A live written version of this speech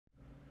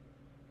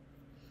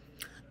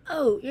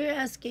Oh, you're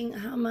asking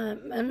how my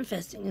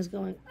manifesting is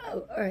going.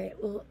 Oh, all right.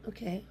 Well,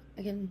 okay.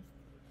 I can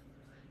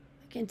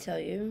tell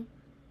you.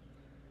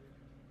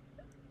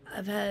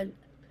 I've had.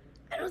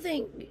 I don't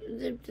think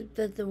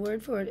that the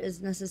word for it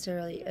is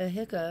necessarily a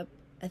hiccup.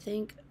 I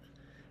think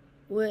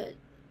what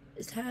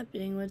is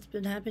happening, what's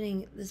been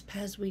happening this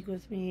past week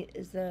with me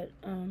is that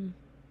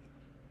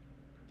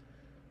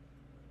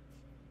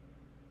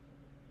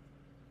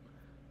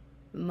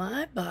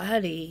my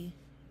body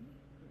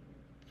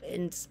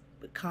and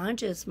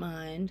conscious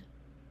mind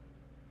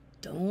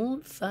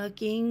don't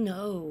fucking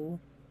know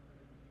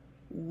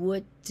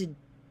what to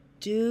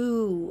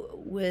do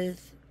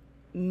with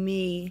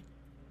me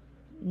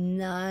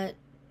not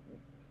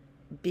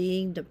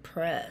being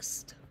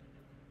depressed.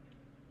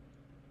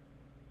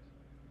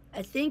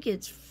 I think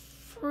it's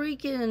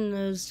freaking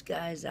those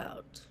guys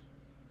out.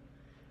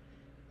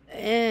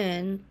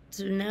 And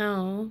so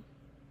now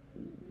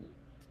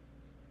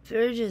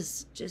they're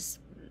just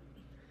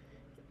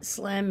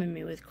slamming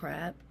me with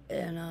crap,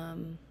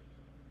 and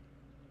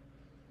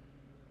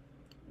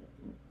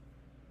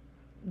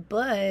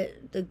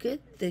but the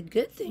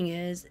good thing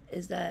is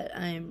that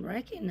I am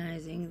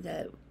recognizing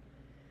that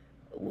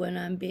when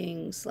I'm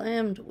being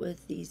slammed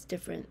with these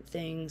different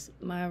things,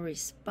 my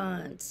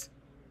response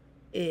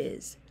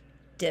is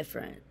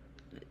different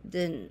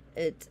than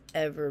it's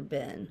ever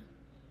been.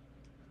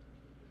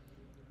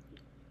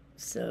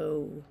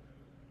 So,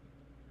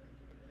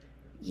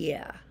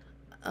 yeah.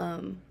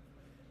 Um,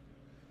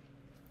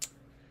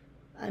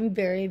 I'm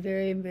very,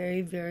 very,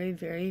 very, very,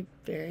 very,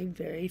 very,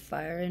 very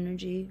fire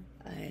energy.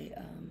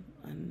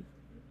 I'm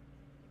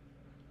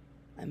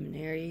an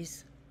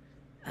Aries.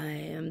 I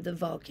am the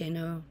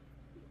volcano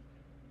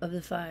of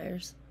the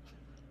fires.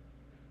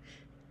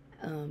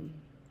 Um,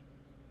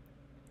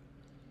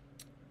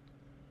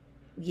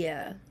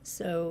 yeah.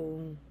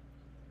 So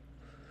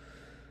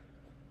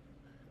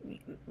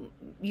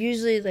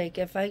usually, like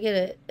if I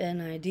get an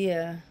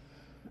idea,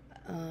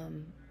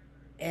 um,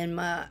 and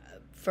my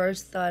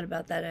first thought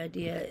about that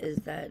idea is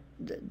that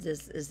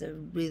this is a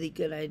really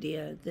good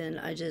idea, then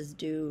I just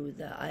do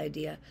the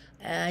idea.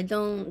 I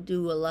don't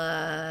do a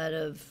lot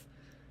of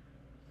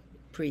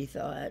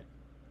pre-thought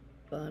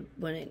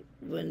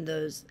when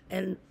those,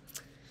 and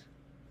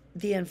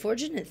the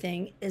unfortunate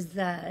thing is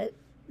that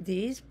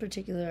these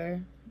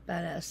particular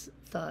badass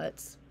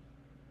thoughts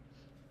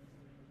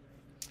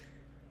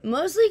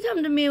mostly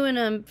come to me when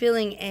I'm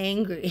feeling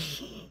angry.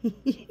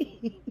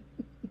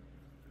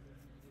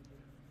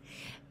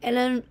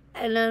 And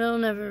I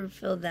don't ever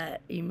feel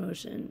that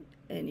emotion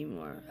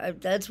anymore.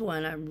 That's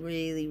when I'm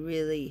really,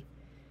 really.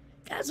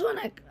 That's when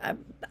I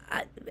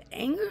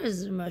anger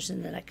is an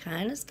emotion that I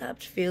kind of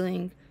stopped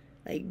feeling,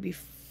 like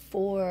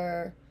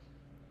before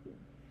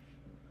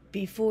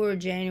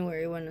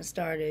January when I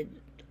started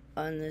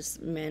on this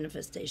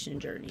manifestation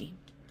journey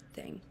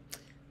thing.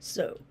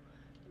 So,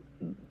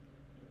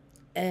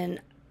 and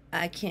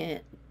I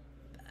can't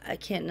I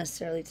can't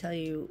necessarily tell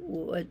you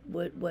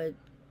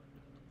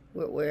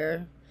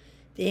where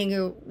the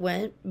anger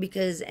went,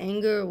 because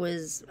anger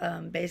was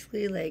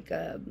basically like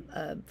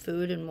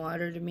food and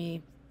water to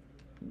me.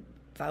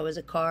 If I was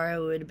a car, it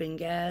would have been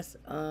gas.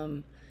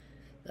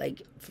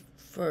 Like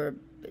for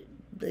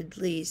at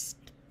least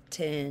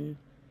 10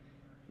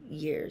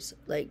 years,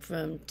 like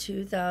from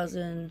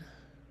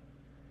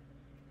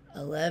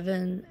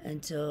 2011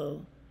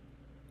 until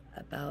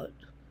about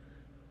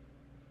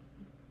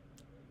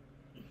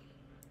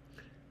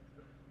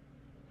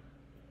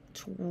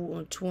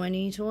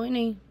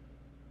 2020.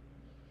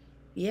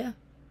 Yeah,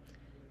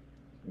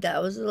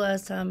 that was the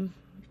last time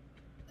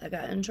I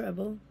got in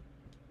trouble.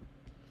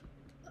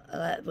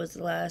 That was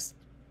the last,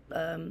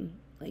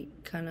 like,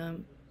 kind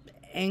of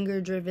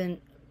anger driven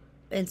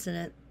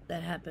incident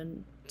that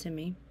happened to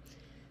me.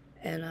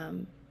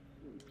 And,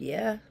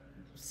 yeah,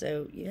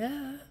 so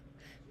yeah.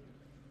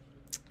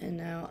 And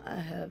now I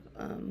have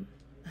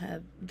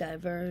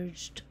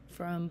diverged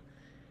from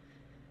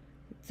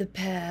the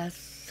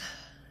path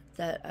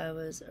that I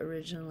was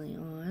originally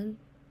on.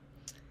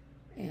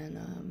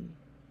 And,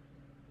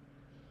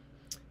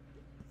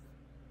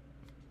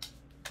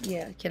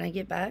 yeah, can I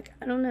get back?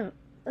 I don't know.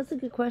 That's a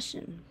good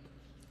question.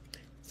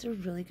 It's a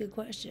really good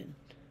question.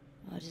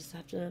 I'll just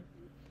have to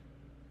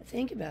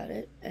think about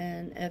it.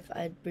 And if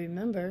I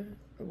remember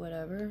or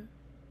whatever.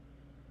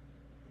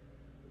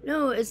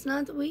 No, it's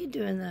not the weed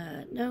doing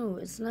that. No,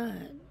 it's not.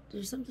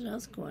 There's something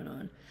else going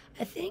on.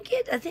 I think,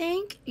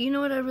 you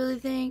know what I really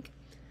think?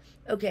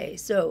 Okay,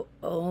 so,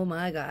 oh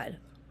my God.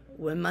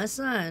 When my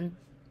son,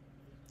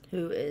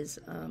 who is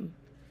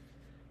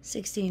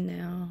 16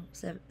 now,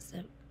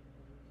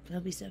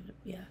 he'll be 7,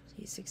 yeah,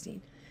 he's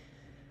 16.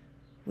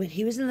 When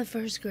he was in the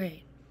first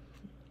grade,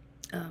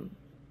 um,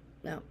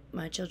 now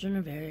my children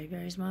are very,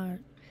 very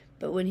smart,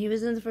 but when he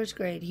was in the first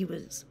grade, he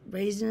was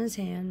raising his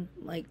hand,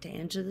 like to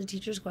answer the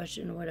teacher's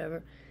question or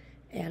whatever,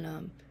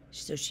 and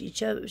so she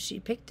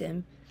picked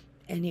him,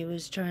 and he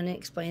was trying to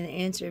explain the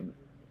answer,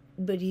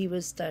 but he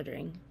was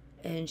stuttering,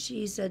 and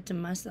she said to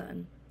my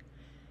son,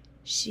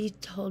 she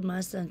told my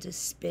son to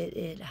spit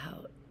it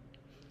out.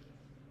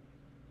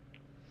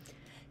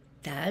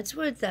 That's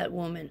what that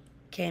woman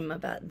came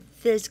about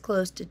this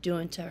close to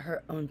doing to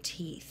her own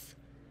teeth.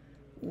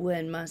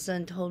 When my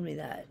son told me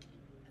that,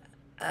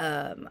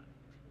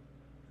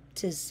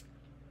 just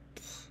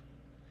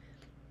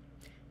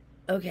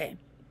okay.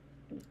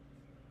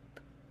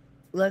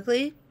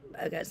 Luckily,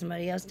 I got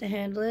somebody else to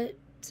handle it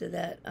so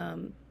that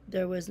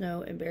there was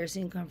no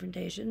embarrassing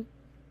confrontation.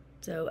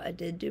 So I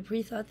did do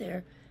pre-thought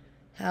there.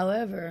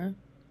 However,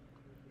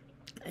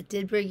 I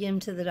did bring him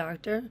to the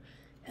doctor,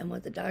 and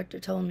what the doctor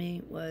told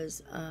me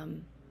was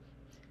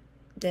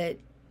that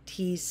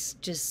he's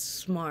just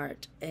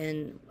smart,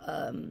 and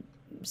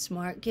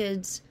smart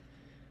kids,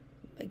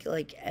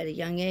 like at a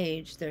young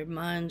age, their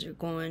minds are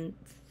going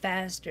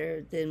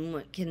faster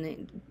than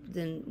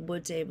than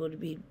what's able to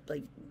be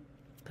like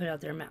put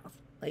out their mouth,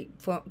 like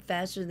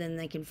faster than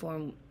they can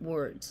form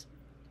words,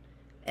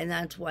 and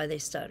that's why they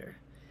stutter,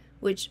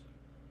 which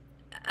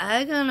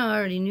I kind of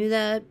already knew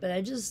that, but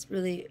I just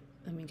really,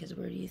 I mean, because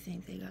where do you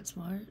think they got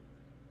smart?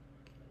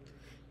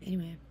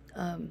 Anyway,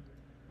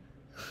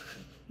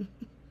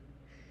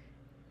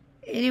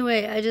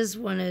 anyway, I just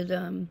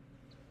wanted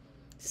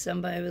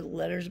somebody with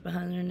letters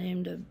behind their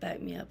name to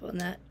back me up on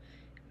that,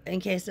 in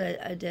case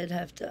I did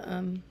have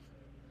to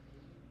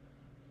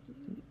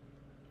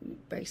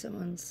break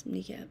someone's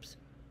kneecaps.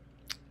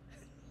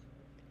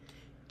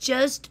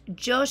 Just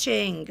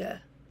joshing.